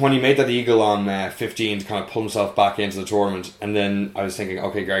he made that eagle on 15 to kind of pull himself back into the tournament, and then I was thinking,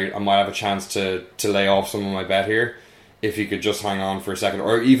 okay, great, I might have a chance to lay off some of my bet here if he could just hang on for a second,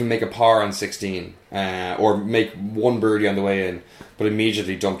 or even make a par on 16, or make 1 birdie on the way in, but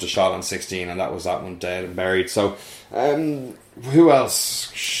immediately dumped a shot on 16, and that one dead and buried. So, who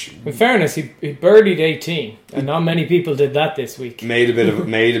else? In fairness, he birdied 18, and not many people did that this week. Made a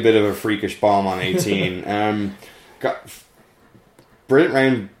bit of a freakish bomb on 18. Got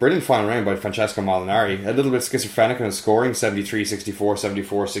brilliant final round by Francesco Molinari. A little bit schizophrenic in his scoring, 73, 64,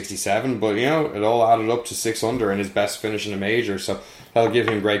 74, 67, but you know, it all added up to 6 under and his best finish in a major, so that'll give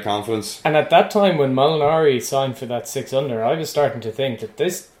him great confidence. And at that time when Molinari signed for that 6 under, I was starting to think that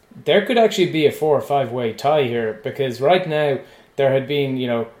there could actually be a 4 or 5 way tie here, because right now there had been,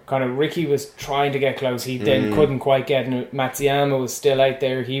 kind of Ricky was trying to get close. He then couldn't quite get in. Matsuyama was still out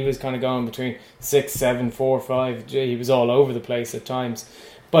there. He was kind of going between 6, 7, 4, 5. He was all over the place at times.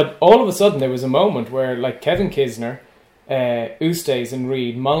 But all of a sudden, there was a moment where, like, Kevin Kisner, Ustays and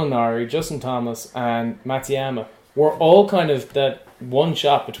Reed, Molinari, Justin Thomas and Matsuyama were all kind of that one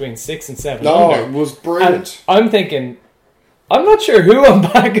shot between 6 and 7 under. it was brilliant. And I'm thinking, I'm not sure who I'm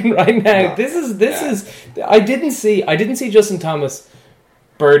backing right now. No. This is. I didn't see Justin Thomas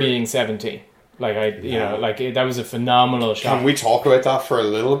birdieing 17. That was a phenomenal shot. Can we talk about that for a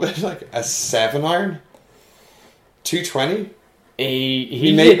little bit? Like a 7-iron, 220.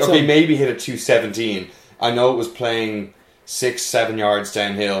 He maybe hit a 217. I know it was playing 6-7 yards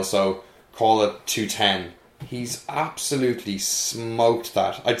downhill, so call it 210. He's absolutely smoked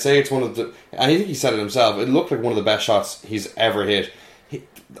that. I'd say it's one of the... I think he said it himself. It looked like one of the best shots he's ever hit.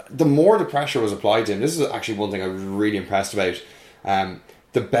 The more the pressure was applied to him, this is actually one thing I was really impressed about.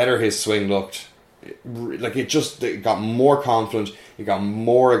 The better his swing looked. It got more confident. It got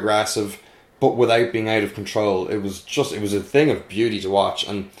more aggressive, but without being out of control. It was a thing of beauty to watch.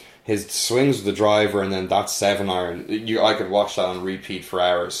 And his swings with the driver and then that 7-iron, I could watch that on repeat for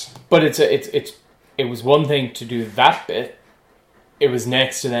hours. But it was one thing to do that bit. It was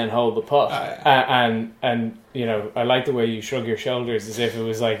next to then hold the putt. And I like the way you shrug your shoulders as if it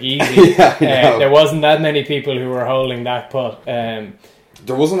was like easy. There wasn't that many people who were holding that putt.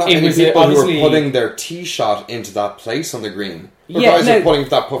 There wasn't that many people who were putting their tee shot into that place on the green. Guys are putting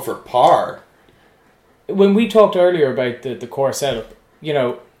that putt for par. When we talked earlier about the course setup,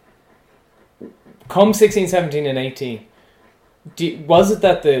 come 16, 17 and 18, was it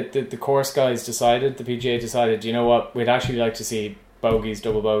that the course guys decided, the PGA decided, you know what, we'd actually like to see bogeys,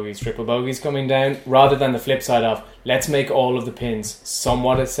 double bogeys, triple bogeys coming down, rather than the flip side of, let's make all of the pins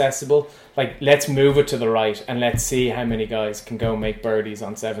somewhat accessible. Like, let's move it to the right and let's see how many guys can go make birdies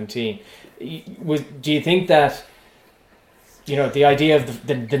on 17. Do you think that, the idea of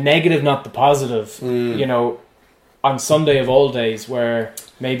the negative, not the positive, on Sunday of all days, where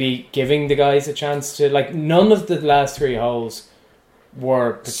maybe giving the guys a chance to, like, none of the last 3 holes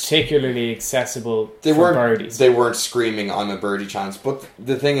were particularly accessible for birdies. They weren't screaming, I'm a birdie chance. But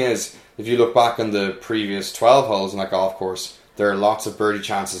the thing is, if you look back on the previous 12 holes in that golf course, there are lots of birdie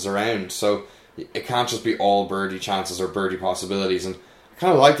chances around. So it can't just be all birdie chances or birdie possibilities. And I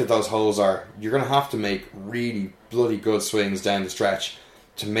kind of like that those holes are, you're going to have to make really bloody good swings down the stretch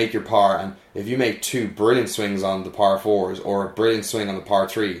to make your par. And if you make 2 brilliant swings on the par 4s or a brilliant swing on the par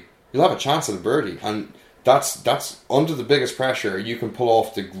 3, you'll have a chance at a birdie. And that's under the biggest pressure. You can pull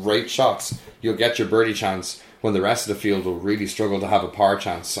off the great shots, you'll get your birdie chance when the rest of the field will really struggle to have a par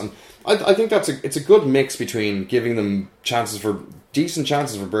chance. And I think it's a good mix between giving them decent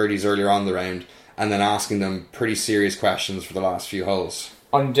chances for birdies earlier on in the round and then asking them pretty serious questions for the last few holes.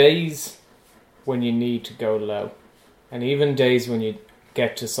 On days when you need to go low, and even days when you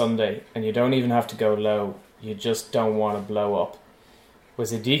get to Sunday and you don't even have to go low, you just don't want to blow up.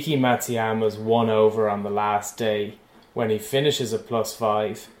 Was Hideki Matsuyama's 1 over on the last day when he finishes at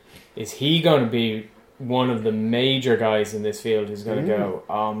 +5? Is he going to be one of the major guys in this field who's going to go,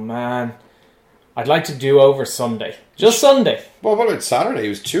 oh man, I'd like to do over Sunday. Just Sunday. Well, what about Saturday? He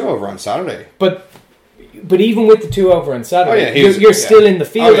was 2 over on Saturday. But even with the 2 over on Saturday, you're still in the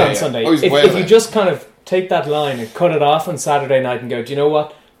field on Sunday. If you just kind of take that line and cut it off on Saturday night and go, do you know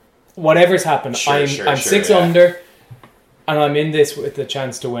what? Whatever's happened, I'm 6 under and I'm in this with the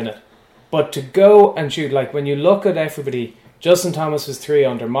chance to win it. But to go and shoot, like when you look at everybody, Justin Thomas was 3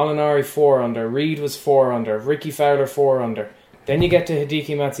 under, Molinari 4 under, Reed was 4 under, Ricky Fowler 4 under. Then you get to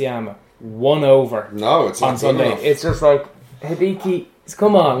Hideki Matsuyama, 1 over. No, it's not on Sunday. Enough. It's just like, Hideki,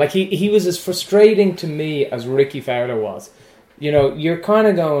 come on. Like he was as frustrating to me as Ricky Fowler was. You're kind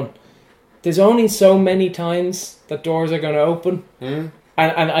of going, there's only so many times that doors are going to open. And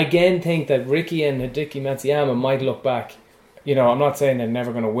I again think that Ricky and Hideki Matsuyama might look back. I'm not saying they're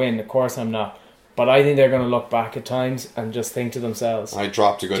never going to win. Of course I'm not. But I think they're going to look back at times and just think to themselves, I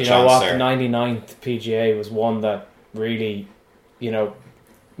dropped a good chance there. You know what? There. The 99th PGA was one that really,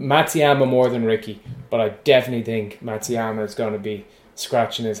 Matsuyama more than Ricky. But I definitely think Matsuyama is going to be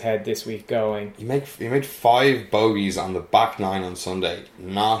scratching his head this week going, He made 5 bogeys on the back 9 on Sunday.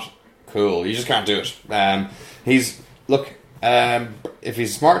 Not cool. You just can't do it. If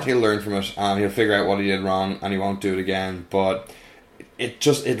he's smart, he'll learn from it. He'll figure out what he did wrong, and he won't do it again. But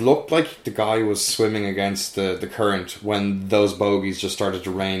it looked like the guy was swimming against the current when those bogeys just started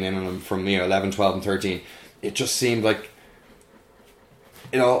to rain in on him from 11, 12, and 13. It just seemed like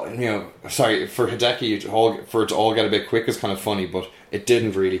sorry for Hideki for it to all get a bit quick is kind of funny, but it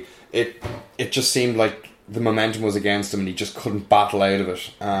didn't really. It just seemed like the momentum was against him and he just couldn't battle out of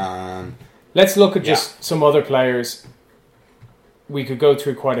it. Let's look at just some other players. We could go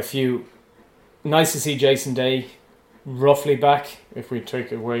through quite a few. Nice to see Jason Day roughly back, if we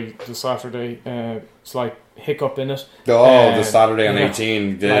take away the Saturday slight hiccup in it. The Saturday on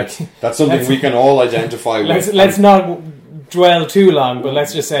 18. That's something we can all identify with. Let's not dwell too long, but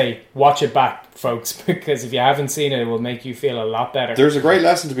let's just say, watch it back, folks, because if you haven't seen it, it will make you feel a lot better. There's a great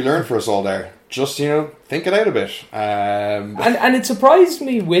lesson to be learned for us all there. Just, think it out a bit. And it surprised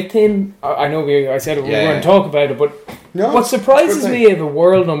me with him. I know I said we weren't talking about it, but what surprises me of a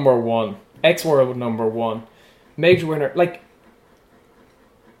world number one, ex-world number one, major winner, like,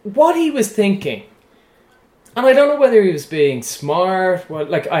 what he was thinking. And I don't know whether he was being smart. Well,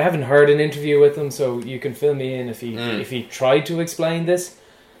 like, I haven't heard an interview with him, so you can fill me in if he tried to explain this.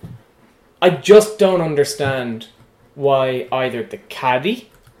 I just don't understand why either the caddy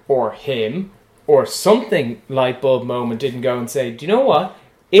or him or something light bulb moment didn't go and say, do you know what?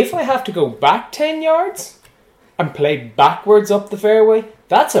 If I have to go back 10 yards and play backwards up the fairway,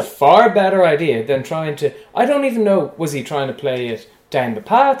 that's a far better idea than trying to... I don't even know, was he trying to play it down the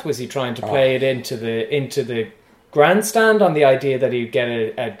path? Was he trying to play it into the grandstand on the idea that he'd get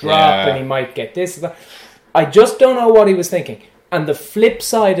a drop and he might get this and that? I just don't know what he was thinking. And the flip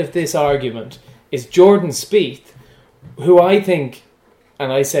side of this argument is Jordan Spieth, who I think,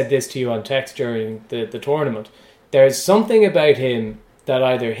 and I said this to you on text during the tournament, there's something about him that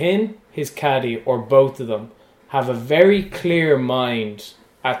either him, his caddy, or both of them have a very clear mind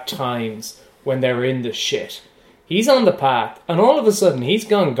at times when they're in the shit. He's on the path, and all of a sudden he's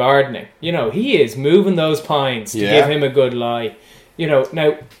gone gardening. He is moving those pines to give him a good lie.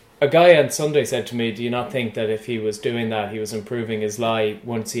 Now, a guy on Sunday said to me, do you not think that if he was doing that, he was improving his lie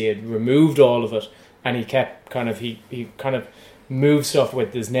once he had removed all of it, and he kept he kind of moved stuff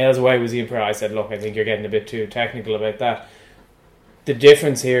with his nails away? Was he improving? I said, look, I think you're getting a bit too technical about that. The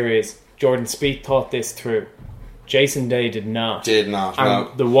difference here is Jordan Spieth thought this through. Jason Day did not.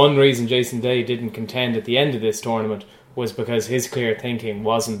 And the one reason Jason Day didn't contend at the end of this tournament was because his clear thinking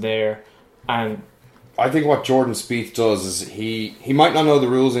wasn't there. And I think what Jordan Spieth does is he might not know the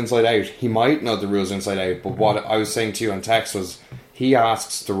rules inside out. He might know the rules inside out. But what I was saying to you on text was he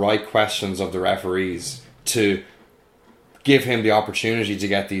asks the right questions of the referees to give him the opportunity to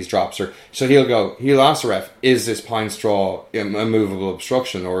get these drops. So he'll ask the ref, is this pine straw a movable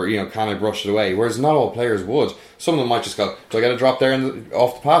obstruction, or can I brush it away? Whereas not all players would. Some of them might just go, do I get a drop there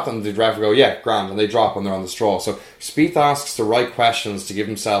off the path? And the ref will go, yeah, grand, and they drop when they're on the straw. So Spieth asks the right questions to give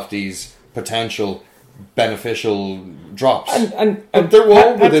himself these potential beneficial drops. And they're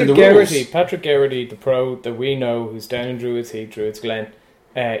all within the rules. Patrick Geraghty, the pro that we know, who's down in Druids Heath, Druids Glen,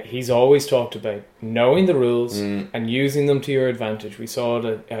 he's always talked about knowing the rules and using them to your advantage. We saw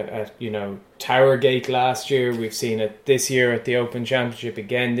it at Towergate last year. We've seen it this year at the Open Championship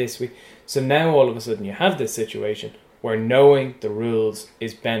again this week. So now all of a sudden you have this situation where knowing the rules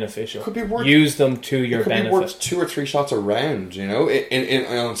is beneficial. Use them to your benefit. It could be worth 2 or 3 shots a round,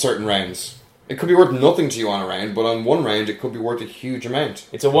 on certain rounds. It could be worth nothing to you on a round, but on one round it could be worth a huge amount.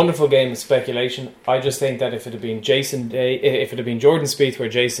 It's a wonderful game of speculation. I just think that if it had been Jordan Spieth where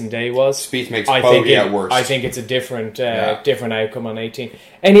Jason Day was, Spieth makes bogey at worst. I think it's a different outcome on 18.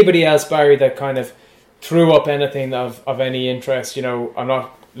 Anybody else, Barry, that kind of threw up anything of any interest?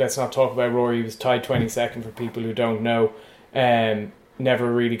 Let's not talk about Rory. He was tied 22nd for people who don't know.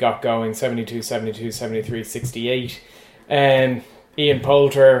 Never really got going. 72, 72, 73, 68. Ian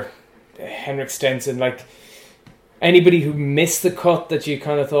Poulter, Henrik Stenson, like anybody who missed the cut that you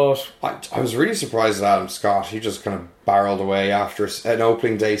kind of thought... I was really surprised at Adam Scott. He just kind of barreled away after an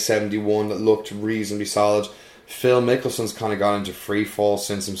opening day 71 that looked reasonably solid. Phil Mickelson's kind of gone into free fall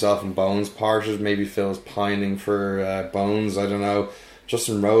since himself and Bones parted. Maybe Phil's pining for Bones, I don't know.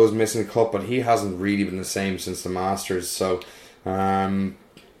 Justin Rose missing a cut, but he hasn't really been the same since the Masters. So, 79,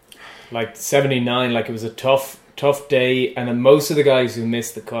 it was a tough day, and then most of the guys who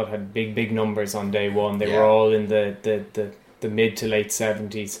missed the cut had big numbers on day one. They were all in the mid to late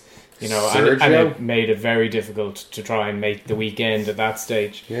 70s, and it made it very difficult to try and make the weekend at that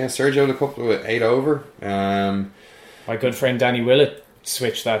stage. Yeah, Sergio had a couple of 8 over. My good friend Danny Willett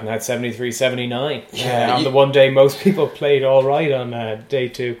switched that and had 73, 79. On the one day most people played all right on day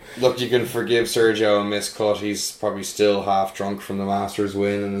 2. Look, you can forgive Sergio a miscut. He's probably still half drunk from the Masters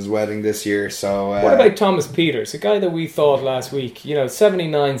win and his wedding this year. So what about Thomas Peters, a guy that we thought last week,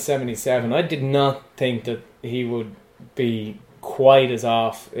 79, 77? I did not think that he would be quite as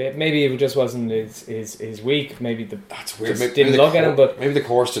off. Maybe it just wasn't his week. Maybe that's weird. Didn't look at him, but maybe the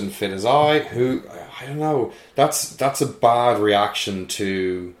course didn't fit his eye. I don't know. That's a bad reaction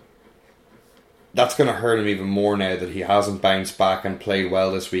to that's going to hurt him even more now that he hasn't bounced back and played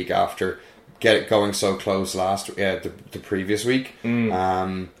well this week after going so close the previous week.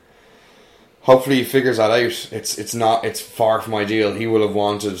 Hopefully he figures that out. It's far from ideal. He will have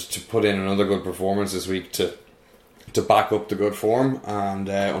wanted to put in another good performance this week to back up the good form, and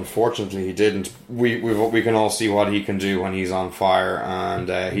unfortunately he didn't. We can all see what he can do when he's on fire,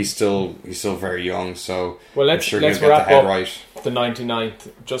 and he's still very young. So let's wrap up the 99th.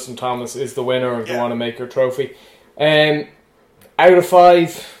 Justin Thomas is the winner of the Wanamaker Trophy. Out of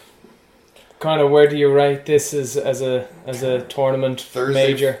 5, kind of where do you rate this as a tournament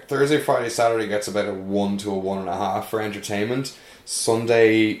major? Thursday, Friday, Saturday gets about a 1 to a 1.5 for entertainment.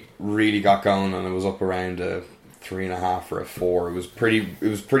 Sunday really got going, and it was up around a 3.5 or a 4. It was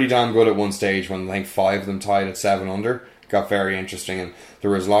pretty damn good at one stage when I think 5 of them tied at 7 under. Got very interesting, and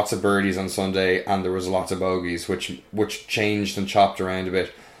there was lots of birdies on Sunday, and there was lots of bogeys, which changed and chopped around a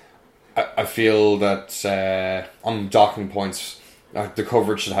bit. I feel that on docking points, the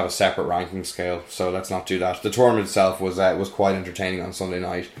coverage should have a separate ranking scale, so let's not do that. The tournament itself was quite entertaining on Sunday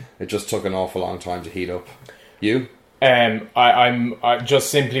night. It just took an awful long time to heat up. You? I'm just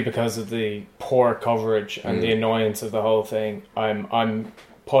simply because of the poor coverage and the annoyance of the whole thing. I'm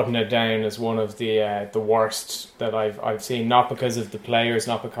putting it down as one of the worst that I've seen. Not because of the players,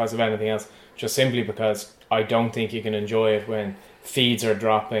 not because of anything else, just simply because I don't think you can enjoy it when feeds are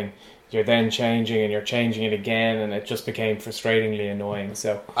dropping. You're then changing and you're changing it again, and it just became frustratingly annoying.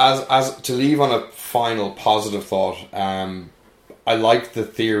 So, as to leave on a final positive thought, I like the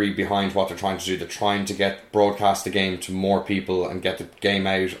theory behind what they're trying to do. They're trying to broadcast the game to more people and get the game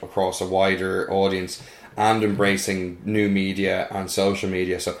out across a wider audience, and embracing new media and social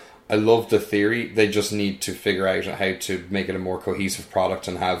media. So I love the theory. They just need to figure out how to make it a more cohesive product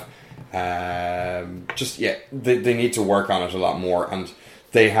and have they need to work on it a lot more, and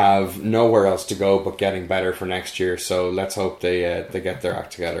they have nowhere else to go but getting better for next year. So let's hope they get their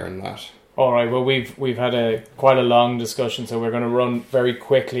act together in that. All right, well, we've had quite a long discussion, so we're going to run very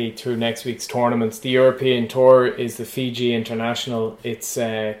quickly through next week's tournaments. The European Tour is the Fiji International. It's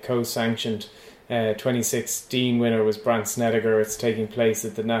co-sanctioned. 2016 winner was Brant Snedeker. It's taking place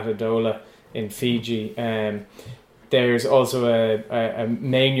at the Natadola in Fiji. There's also a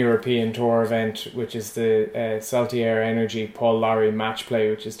main European Tour event, which is the Saltier Energy Paul Lawrie Match Play,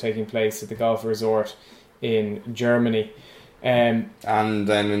 which is taking place at the Golf Resort in Germany. And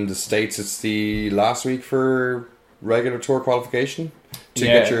then in the States, it's the last week for regular tour qualification to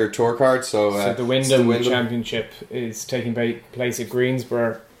get your tour card. So the Wyndham Championship is taking place at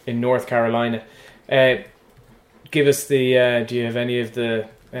Greensboro in North Carolina. Give us do you have any of the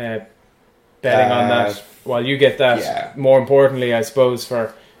betting on that? While you get that, more importantly, I suppose,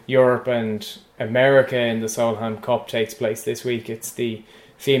 for Europe and America in the Solheim Cup takes place this week. It's the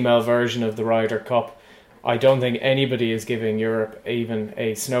female version of the Ryder Cup. I don't think anybody is giving Europe even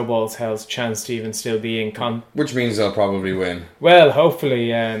a snowball's hell's chance to even still be in which means they'll probably win. Well,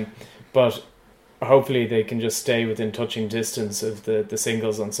 hopefully, but hopefully they can just stay within touching distance of the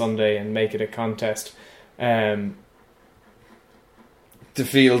singles on Sunday and make it a contest. The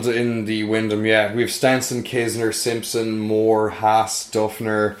field in the Wyndham, we have Stenson, Kisner, Simpson, Moore, Haas,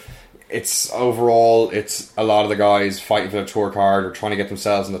 Duffner. It's a lot of the guys fighting for the tour card or trying to get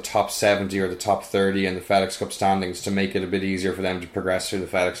themselves in the top 70 or the top 30 in the FedEx Cup standings to make it a bit easier for them to progress through the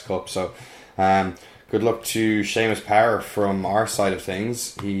FedEx Cup. So good luck to Seamus Power from our side of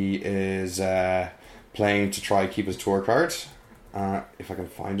things. He is playing to try keep his tour card. If I can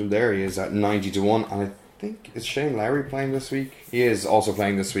find him there, he is at 90 to 1, and I think, is Shane Lowry playing this week? He is also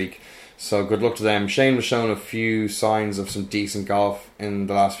playing this week. So good luck to them. Shane was shown a few signs of some decent golf in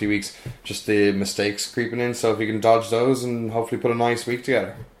the last few weeks. Just the mistakes creeping in. So if you can dodge those and hopefully put a nice week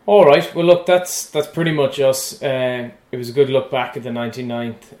together. All right. Well, look, that's pretty much us. It was a good look back at the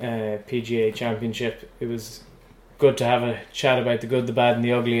 99th PGA Championship. It was good to have a chat about the good, the bad and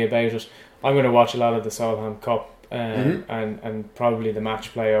the ugly about it. I'm going to watch a lot of the Solheim Cup and probably the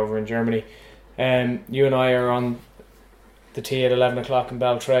match play over in Germany. You and I are on the tee at 11 o'clock in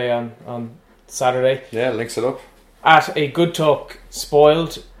Beltray on Saturday. Yeah, links it up. At a Good Talk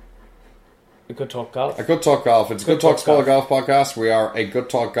Spoiled. A Good Talk Golf. A Good Talk Golf. It's a Good Talk Spoiled Golf podcast. We are a Good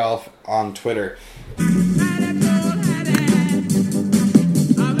Talk Golf on Twitter.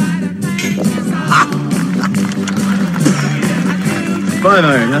 Bye,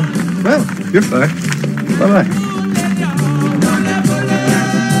 Iron, huh? Well, you're fine. Bye-bye.